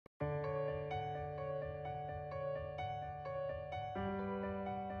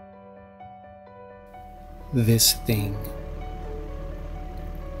This thing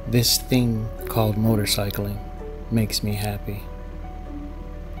called motorcycling makes me happy.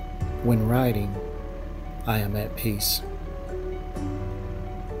 When riding, I am at peace.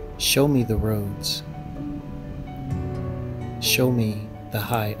 Show me the roads. Show me the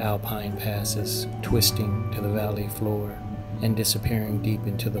high alpine passes twisting to the valley floor and disappearing deep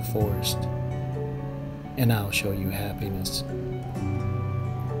into the forest, and I'll show you happiness.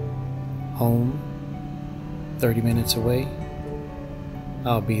 Home, 30 minutes away,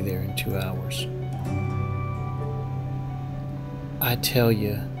 I'll be there in 2 hours. I tell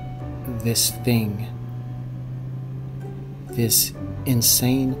you, this thing, this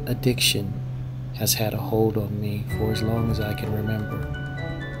insane addiction has had a hold on me for as long as I can remember.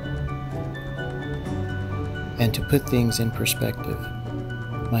 And to put things in perspective,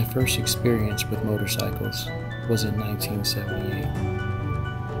 my first experience with motorcycles was in 1978.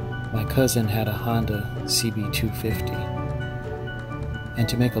 My cousin had a Honda CB250, and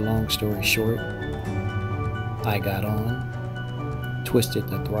to make a long story short, I got on, twisted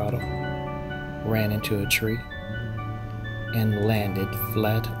the throttle, ran into a tree, and landed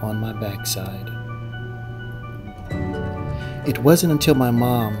flat on my backside. It wasn't until my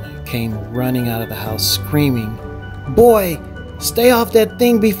mom came running out of the house screaming, "Boy, stay off that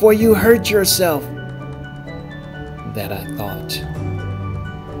thing before you hurt yourself," that I thought,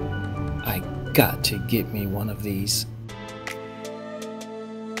 I got to get me one of these.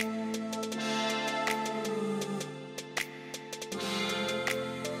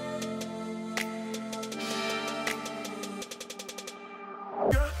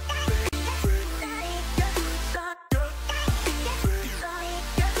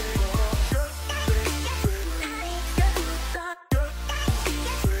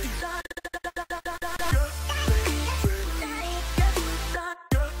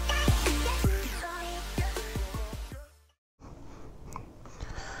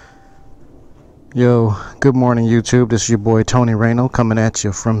 Yo, good morning YouTube. This is your boy Tony Reno coming at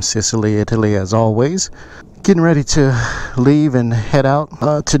you from Sicily, Italy as always. Getting ready to leave and head out.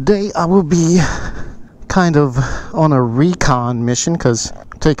 Today I will be kind of on a recon mission because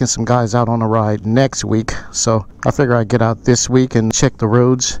I'm taking some guys out on a ride next week. So I figure I'd get out this week and check the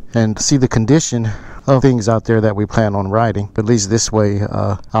roads and see the condition of things out there that we plan on riding. At least this way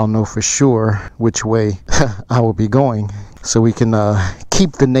I'll know for sure which way I will be going, so we can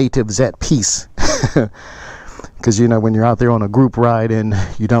keep the natives at peace. Because you know, when you're out there on a group ride and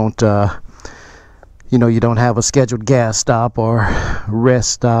you don't you don't have a scheduled gas stop or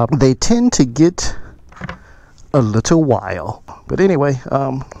rest stop, they tend to get a little wild. But anyway,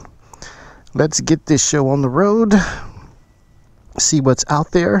 let's get this show on the road, see what's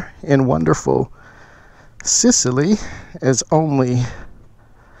out there in wonderful Sicily, as only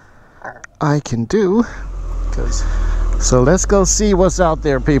I can do. So let's go see what's out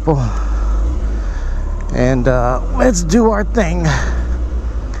there, people, and let's do our thing.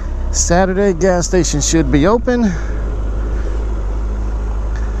 Saturday gas station should be open.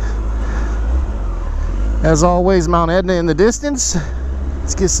 As always, Mount Etna in the distance.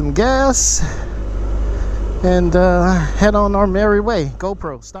 Let's get some gas and head on our merry way.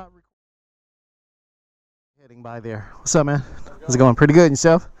 GoPro, stop recording. Heading by there. What's up, man? How's it going? Pretty good.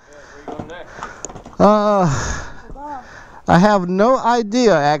 Yourself? Yeah, where are you going next? I have no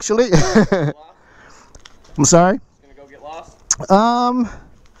idea, actually. I'm sorry? Gonna go get lost?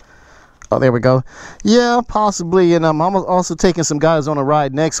 Oh, there we go. Yeah, possibly. And I'm also taking some guys on a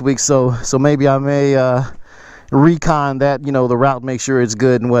ride next week, so maybe I may recon that, you know, the route, make sure it's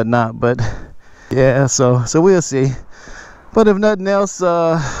good and whatnot. But yeah, so we'll see. But if nothing else,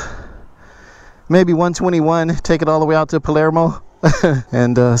 maybe 121, take it all the way out to Palermo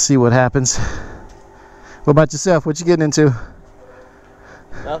and see what happens. What about yourself? What you getting into?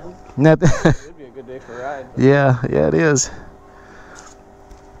 Nothing. Nothing. It'd be a good day for a ride. Yeah, it is.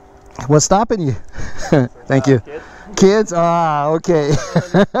 What's stopping you? Thank you. Kids? Ah, okay.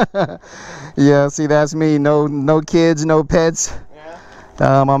 Yeah, see, that's me. No kids, no pets.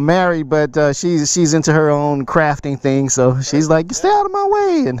 Yeah. I'm married, but she's into her own crafting thing, so she's like, "Stay out of my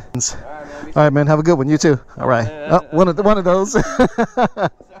way." And all right, man. Have a good one. You too. All right. Oh, one of those.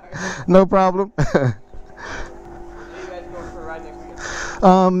 No problem.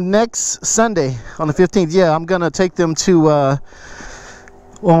 Next Sunday on the 15th. Yeah, I'm gonna take them to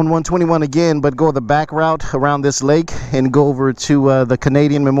on 121 again, but go the back route around this lake and go over to the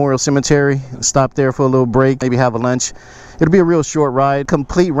Canadian Memorial Cemetery, stop there for a little break, maybe have a lunch. It'll be a real short ride.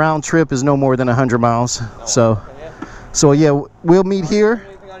 Complete round trip is no more than 100 miles. So yeah, we'll meet here.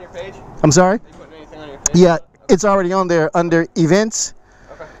 Anything on your page? I'm sorry? Are you putting anything on your page? Yeah, it's already on there under events.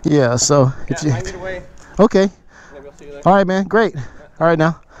 Okay. Yeah, so Yeah, if you, find me the way. Okay. Maybe I'll see you there. All right, man. Great. All right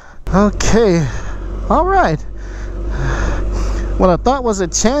now. Okay. All right. What I thought was a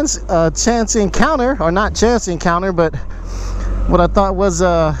chance encounter, or not chance encounter, but what I thought was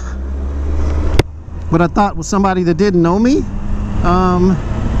somebody that didn't know me,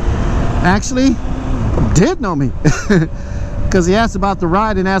 actually did know me, because he asked about the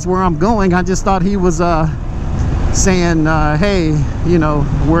ride and asked where I'm going. I just thought he was saying, hey, you know,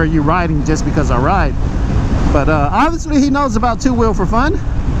 where are you riding, just because I ride. But obviously he knows about Two Wheel for Fun,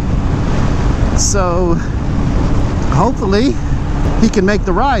 so hopefully he can make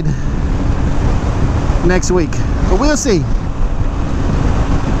the ride next week, but we'll see.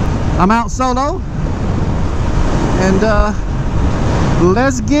 I'm out solo, and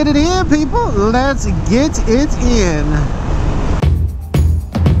let's get it in, people. Let's get it in.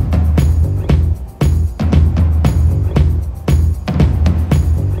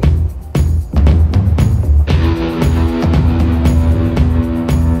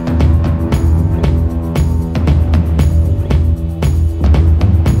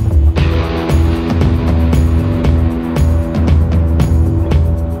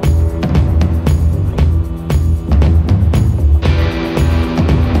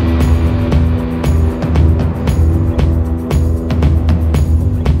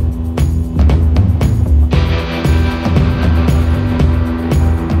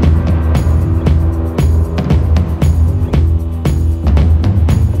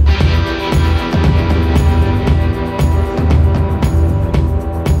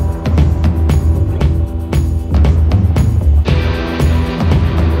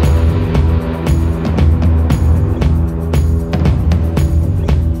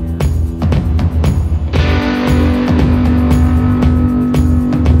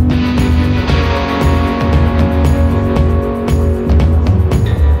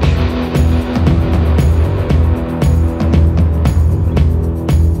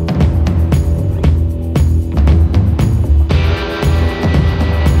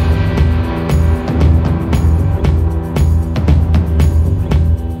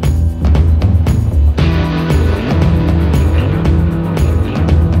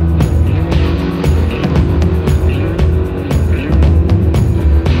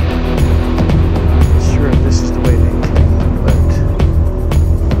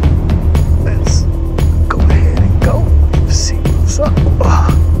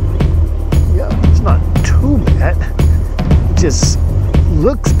 Just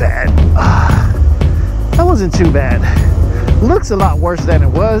looks bad. That wasn't too bad. Looks a lot worse than it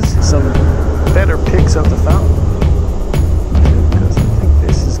was. Some better pics of the fountain, because I think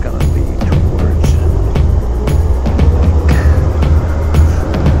this is gonna be towards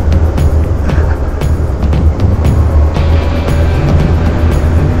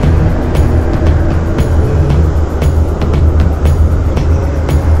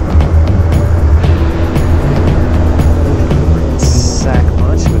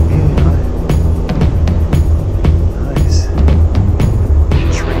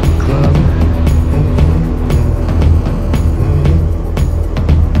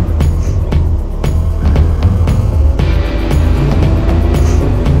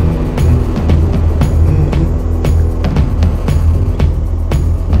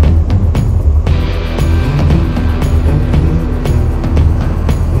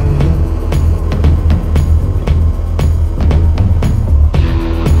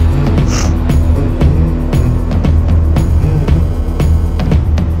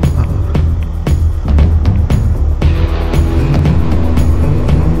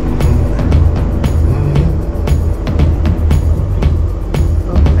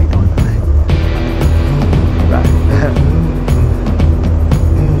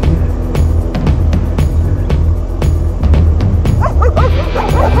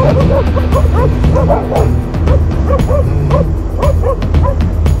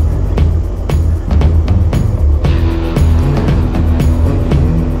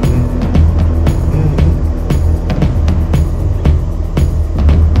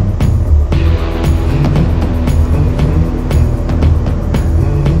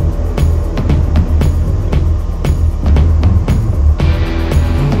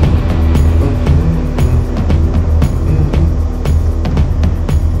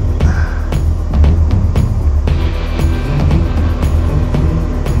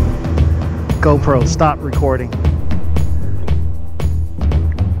GoPro, stop recording.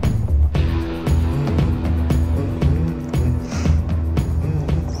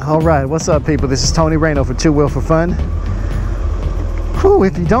 All right, what's up, people? This is Tony Reno for Two Wheel for Fun. Whew,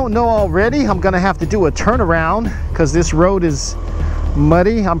 if you don't know already, I'm gonna have to do a turnaround because this road is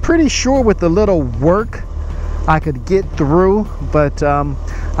muddy. I'm pretty sure with a little work I could get through, but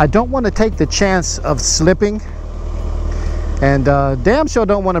I don't want to take the chance of slipping, and damn sure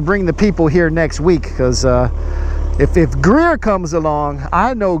don't want to bring the people here next week, because if Greer comes along,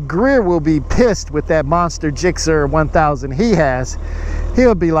 I know Greer will be pissed with that monster Gixxer 1000 he has.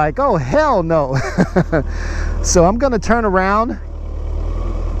 He'll be like, oh hell no. So I'm gonna turn around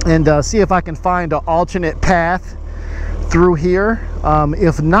and see if I can find an alternate path through here.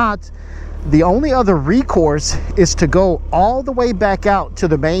 If not, the only other recourse is to go all the way back out to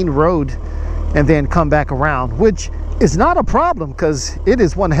the main road and then come back around, which is not a problem because it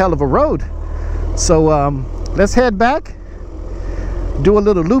is one hell of a road. So let's head back, do a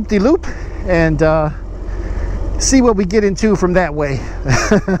little loop-de-loop, and see what we get into from that way.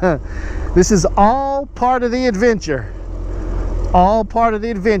 This is all part of the adventure. All part of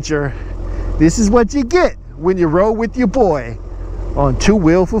the adventure. This is what you get when you roll with your boy on Two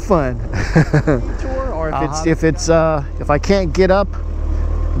Wheel for Fun. Or if I can't get up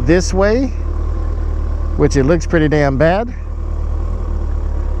this way, which it looks pretty damn bad,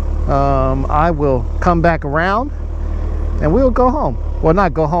 I will come back around and we'll go home. Well,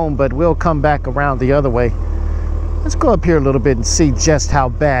 not go home, but we'll come back around the other way. Let's go up here a little bit and see just how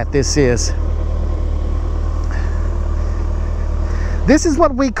bad this is. This is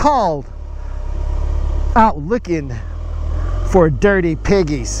what we call out looking for dirty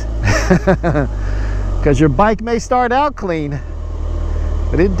piggies. Because your bike may start out clean,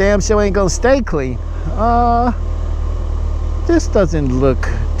 but it damn sure ain't gonna stay clean. This doesn't look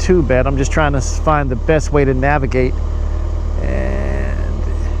too bad. I'm just trying to find the best way to navigate, and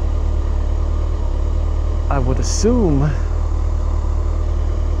I would assume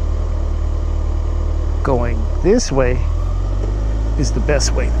going this way is the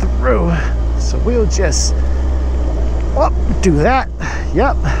best way through. So we'll just do that.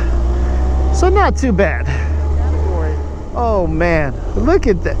 Yep. So not too bad. Oh man, look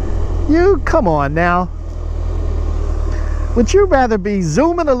at that. You, come on now. Would you rather be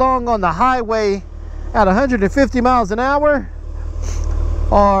zooming along on the highway at 150 miles an hour,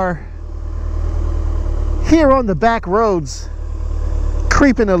 or here on the back roads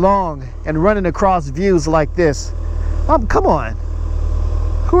creeping along and running across views like this? Come on.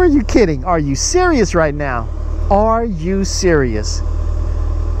 Who are you kidding? Are you serious right now? Are you serious?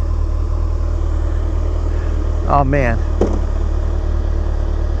 Oh man.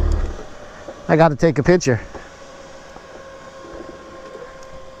 I got to take a picture.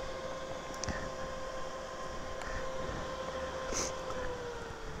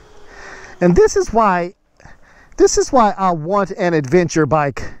 And this is why I want an adventure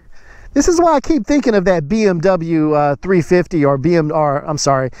bike. This is why I keep thinking of that BMW 350 or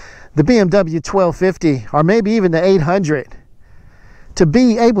the BMW 1250, or maybe even the 800. To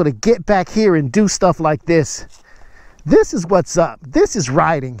be able to get back here and do stuff like this. This is what's up. This is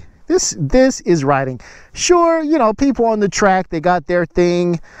riding. This is riding. Sure, you know, people on the track, they got their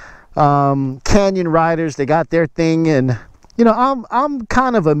thing. Canyon riders, they got their thing, and you know, I'm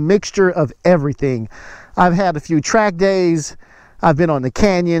kind of a mixture of everything. I've had a few track days. I've been on the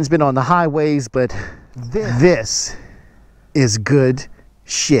canyons, been on the highways, but this is good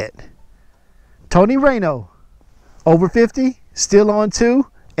shit. Tony Reno, over 50, still on 2,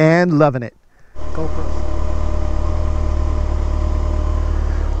 and loving it. GoPro.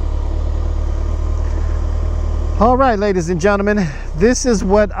 All right, ladies and gentlemen, this is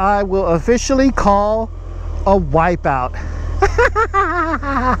what I will officially call a wipeout.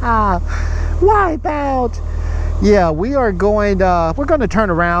 Wipeout. Yeah, we are going we're going to turn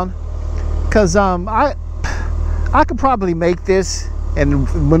around, because I could probably make this and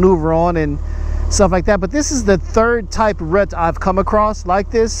maneuver on and stuff like that, but this is the third type of rut I've come across like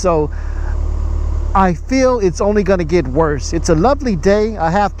this, so I feel it's only going to get worse. It's a lovely day.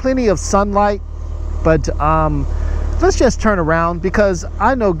 I have plenty of sunlight, but let's just turn around, because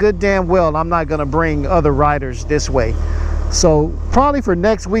I know good damn well I'm not going to bring other riders this way. So probably for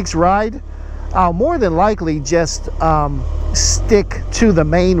next week's ride, I'll more than likely just stick to the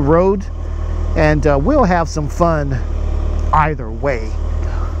main road, and we'll have some fun either way.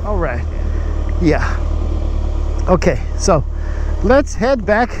 All right. Yeah. Okay, so let's head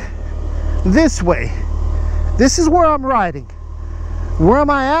back this way. This is where I'm riding. Where am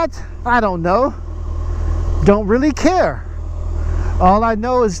I at? I don't know. Don't really care. All I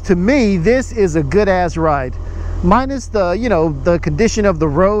know is, to me, this is a good ass ride, minus the, you know, the condition of the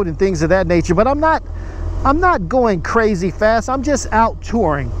road and things of that nature. But I'm not going crazy fast. I'm just out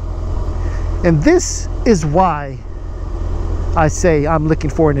touring, and this is why I say I'm looking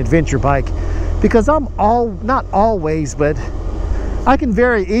for an adventure bike, because I'm not always, but I can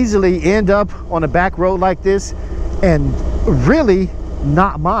very easily end up on a back road like this and really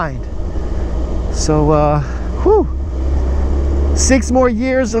not mind. So, whew, 6 more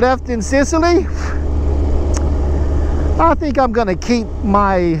years left in Sicily. I think I'm gonna keep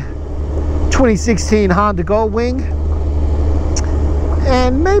my 2016 Honda Gold Wing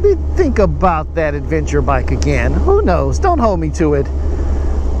and maybe think about that adventure bike again. Who knows? Don't hold me to it.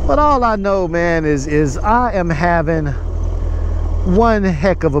 But all I know, man, is I am having one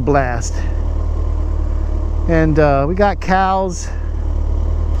heck of a blast. And we got cows.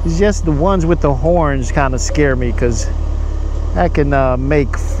 It's just the ones with the horns kind of scare me, because that can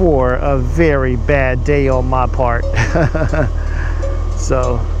make for a very bad day on my part.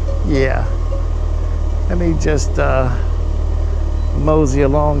 So, yeah. Let me just mosey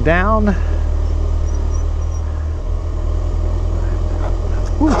along down.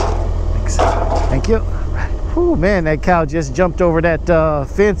 Whew. Thanks. Thank you. Right. Whew, man, that cow just jumped over that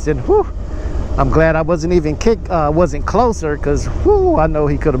fence, and whew, I'm glad I wasn't even wasn't closer, because whew, I know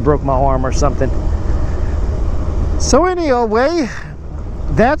he could have broke my arm or something. So anyway,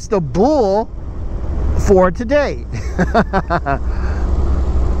 that's the bull for today.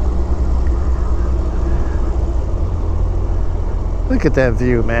 Look at that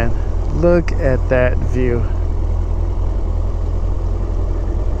view, man. Look at that view.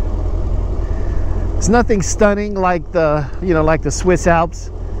 It's nothing stunning like the, like the Swiss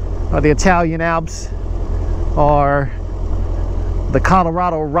Alps or the Italian Alps or the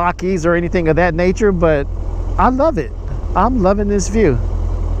Colorado Rockies or anything of that nature, but I love it. I'm loving this view.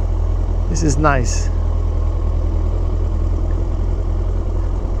 This is nice.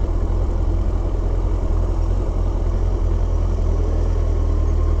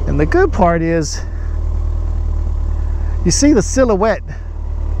 And the good part is, you see the silhouette,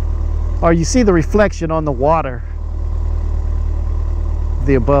 or you see the reflection on the water,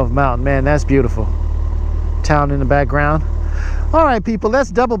 the above mountain. Man, that's beautiful. Town in the background. All right, people, let's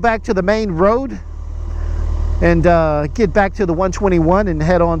double back to the main road and get back to the 121 and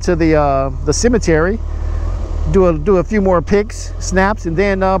head on to the cemetery. Do a few more pics, snaps, and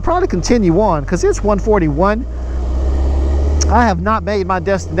then probably continue on, because it's 141. I have not made my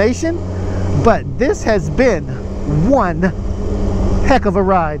destination, but this has been one heck of a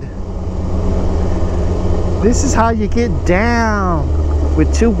ride. This is how you get down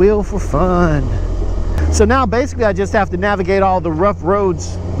with two wheel for fun. So now basically I just have to navigate all the rough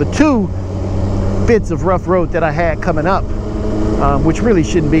roads, the 2 bits of rough road that I had coming up, which really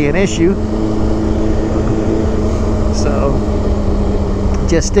shouldn't be an issue. So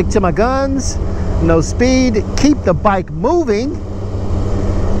just stick to my guns, no speed, keep the bike moving,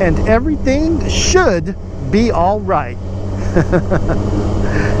 and everything should be all right.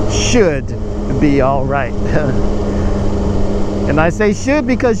 Should be all right. And I say should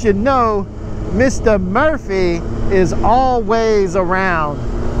because Mr. Murphy is always around.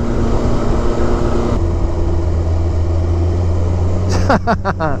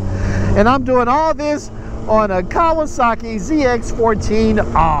 And I'm doing all this on a Kawasaki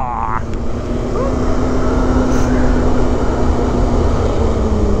ZX14R.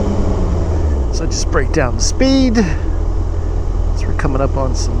 So just break down the speed. So we're coming up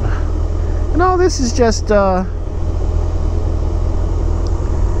on some, and all this is just a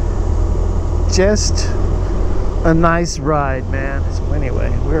nice ride, man. So anyway,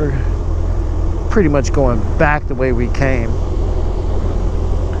 we're pretty much going back the way we came.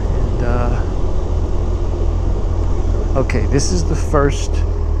 And okay, this is the first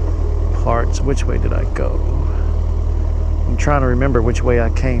part. So which way did I go? I'm trying to remember which way I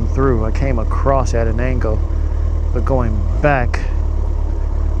came through. I came across at an angle, but going back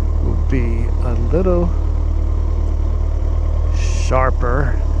will be a little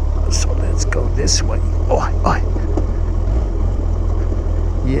sharper. So let's go this way. Oi, oi.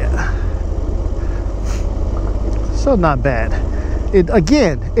 Yeah. So not bad.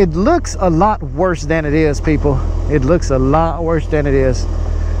 Again, it looks a lot worse than it is, people. It looks a lot worse than it is.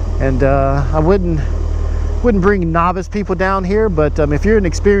 And I wouldn't bring novice people down here, but if you're an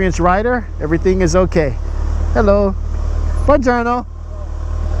experienced rider, everything is okay. Hello. Buongiorno.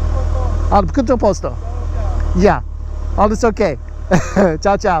 Al punto posto. Yeah. All is okay.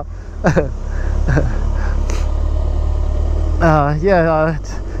 Ciao, ciao.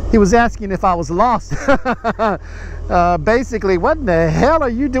 He was asking if I was lost. Basically, what in the hell are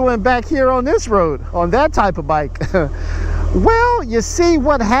you doing back here on this road, on that type of bike? Well, you see,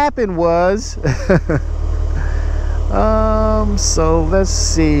 what happened was, so let's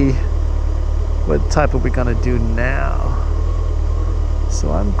see, what type are we gonna do now?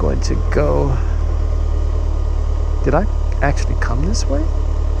 So I'm going to go, did I actually come this way?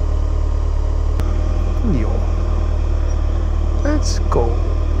 Yo. Let's go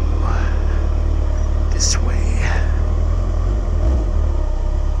this way.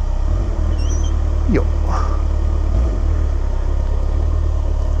 Yo.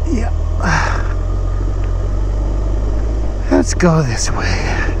 Yeah. Let's go this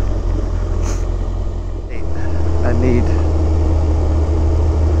way. I need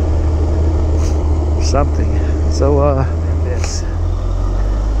something. So this.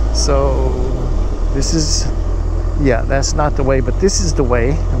 So this is, yeah, that's not the way, but this is the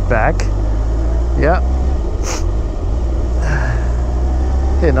way back. Yeah.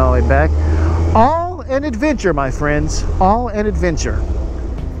 Hitting all the way back. All an adventure, my friends. All an adventure.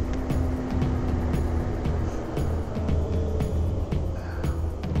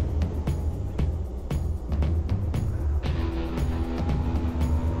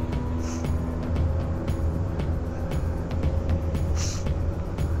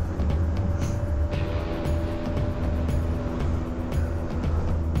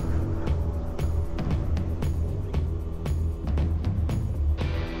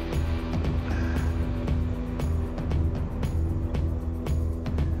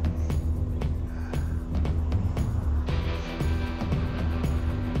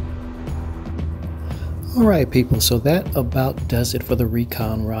 Alright people, so that about does it for the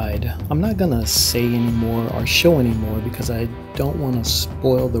Recon ride. I'm not gonna say anymore or show anymore because I don't want to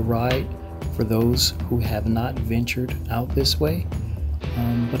spoil the ride for those who have not ventured out this way.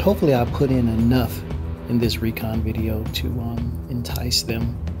 But hopefully I put in enough in this Recon video to entice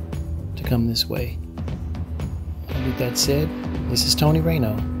them to come this way. With that said, this is Tony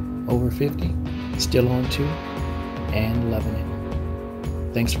Reno, over 50, still on 2, and loving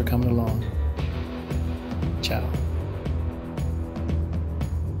it. Thanks for coming along. Ciao.